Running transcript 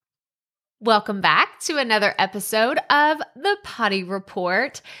Welcome back to another episode of the Potty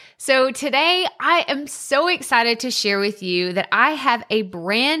Report. So today I am so excited to share with you that I have a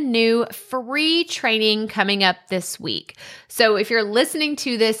brand new free training coming up this week. So if you're listening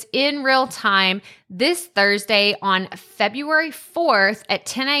to this in real time, this Thursday on February 4th at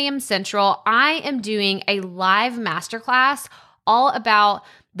 10 a.m. Central, I am doing a live masterclass all about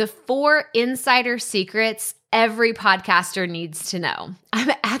the 4 insider secrets every podcaster needs to know.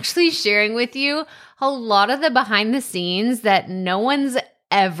 I'm actually sharing with you a lot of the behind the scenes that no one's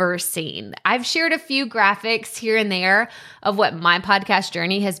ever seen. I've shared a few graphics here and there of what my podcast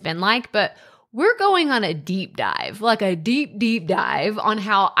journey has been like, but we're going on a deep dive, like a deep dive on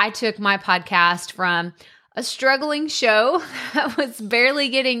how I took my podcast from a struggling show that was barely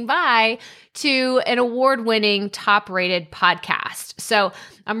getting by to an award-winning, top-rated podcast. So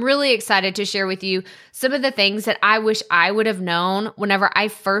I'm really excited to share with you some of the things that I wish I would have known whenever I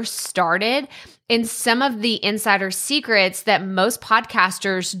first started, and some of the insider secrets that most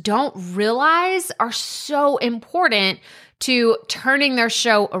podcasters don't realize are so important to turning their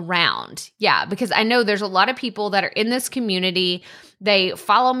show around. Yeah, because I know there's a lot of people that are in this community. They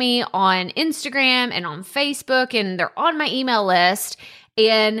follow me on Instagram and on Facebook, and they're on my email list,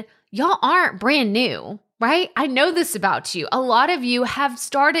 and y'all aren't brand new, right? I know this about you. A lot of you have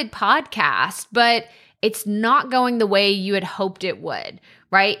started podcasts, but it's not going the way you had hoped it would,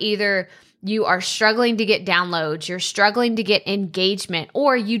 right? Either you are struggling to get downloads, you're struggling to get engagement,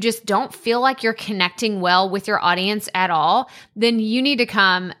 or you just don't feel like you're connecting well with your audience at all, then you need to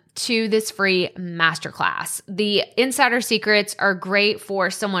come to this free masterclass. The insider secrets are great for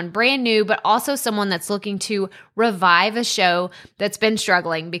someone brand new, but also someone that's looking to revive a show that's been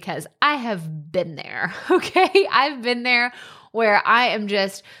struggling, because I have been there, okay? I've been there where I am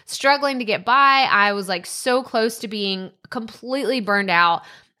just struggling to get by. I was like so close to being completely burned out.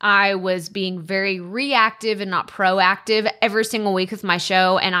 I was being very reactive and not proactive every single week with my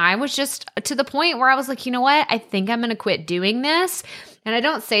show. And I was just to the point where I was like, you know what? I think I'm going to quit doing this. And I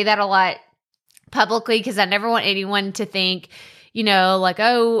don't say that a lot publicly because I never want anyone to think, you know, like,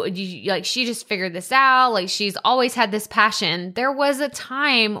 oh, like she just figured this out. Like she's always had this passion. There was a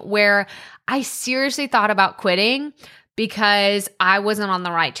time where I seriously thought about quitting because I wasn't on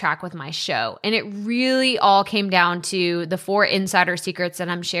the right track with my show. And it really all came down to the 4 insider secrets that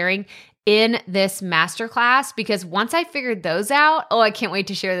I'm sharing in this masterclass, because once I figured those out, oh, I can't wait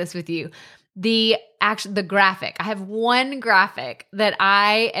to share this with you. The graphic. I have one graphic that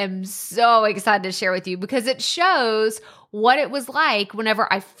I am so excited to share with you because it shows what it was like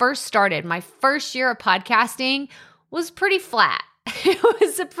whenever I first started. My first year of podcasting was pretty flat. It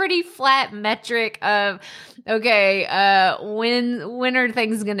was a pretty flat metric of, okay, when are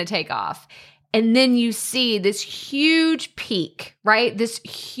things going to take off? And then you see this huge peak, right? This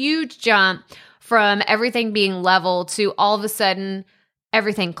huge jump from everything being level to all of a sudden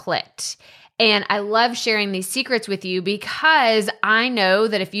everything clicked. And I love sharing these secrets with you because I know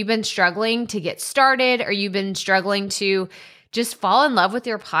that if you've been struggling to get started or you've been struggling to just fall in love with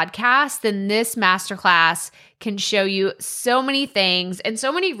your podcast, then this masterclass can show you so many things and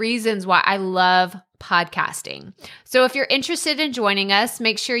so many reasons why I love podcasting. So if you're interested in joining us,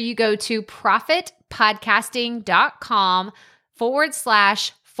 make sure you go to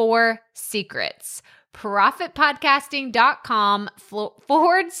profitpodcasting.com/4 secrets.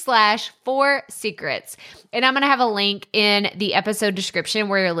 profitpodcasting.com/4 secrets. And I'm going to have a link in the episode description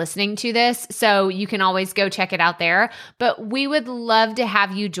where you're listening to this, so you can always go check it out there. But we would love to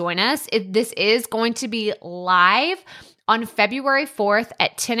have you join us. This is going to be live on February 4th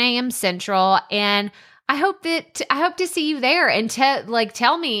at 10 a.m. Central. And I hope to see you there, and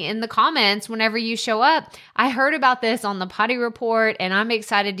tell me in the comments whenever you show up. I heard about this on the Potty Report, and I'm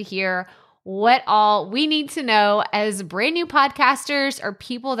excited to hear what all we need to know as brand new podcasters or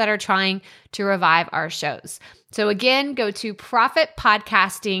people that are trying to revive our shows. So again, go to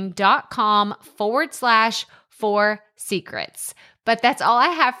profitpodcasting.com/4 secrets. But that's all I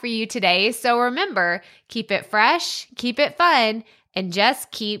have for you today. So remember, keep it fresh, keep it fun, and just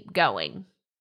keep going.